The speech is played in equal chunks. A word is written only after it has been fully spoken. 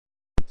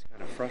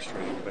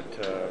frustrating,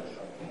 but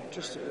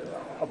just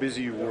how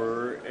busy you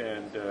were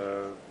and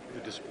the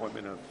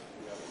disappointment of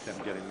them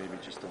getting maybe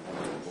just a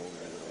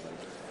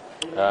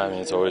one goal. I mean,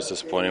 it's always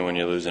disappointing when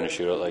you lose in a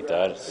shootout like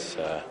that. It's,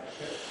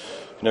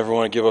 you never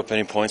want to give up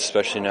any points,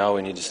 especially now.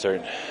 We need to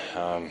start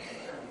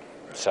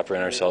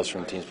separating ourselves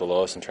from teams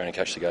below us and trying to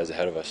catch the guys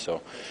ahead of us.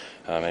 So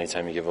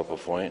anytime you give up a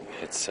point,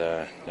 it's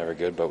never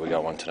good, but we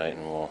got one tonight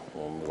and we'll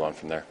move on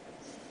from there.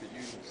 Did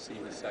you see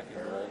the second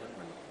goal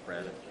when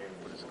Brandon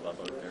put his glove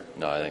out there?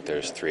 No, I think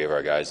there's three of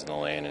our guys in the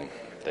lane and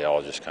they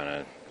all just kind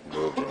of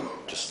moved and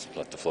just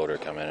let the floater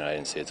come in, and I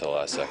didn't see it till the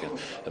last second.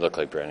 It looked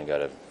like Brandon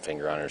got a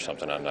finger on it or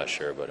something, I'm not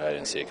sure, but I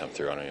didn't see it come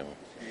through on anyone.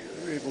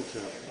 You were able to,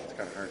 it's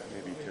kind of hard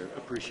maybe to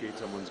appreciate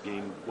someone's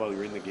game while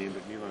you're in the game,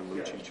 but Milan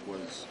Lucic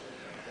was,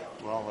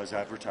 well, as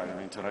advertised. I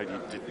mean, tonight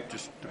he did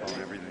just about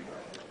everything.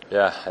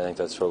 Yeah, I think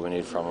that's what we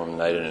need from him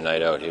night in and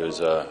night out. He was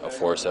a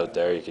force out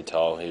there. You could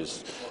tell he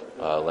was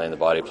laying the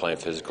body, playing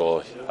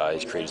physical.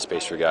 He's created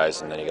space for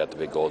guys, and then he got the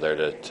big goal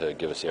there to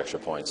give us the extra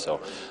points. So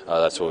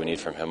that's what we need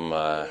from him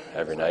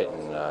every night,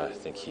 and I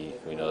think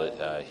we know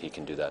that he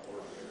can do that.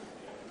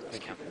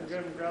 Thank you.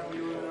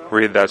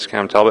 Reed, that's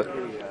Cam Talbot.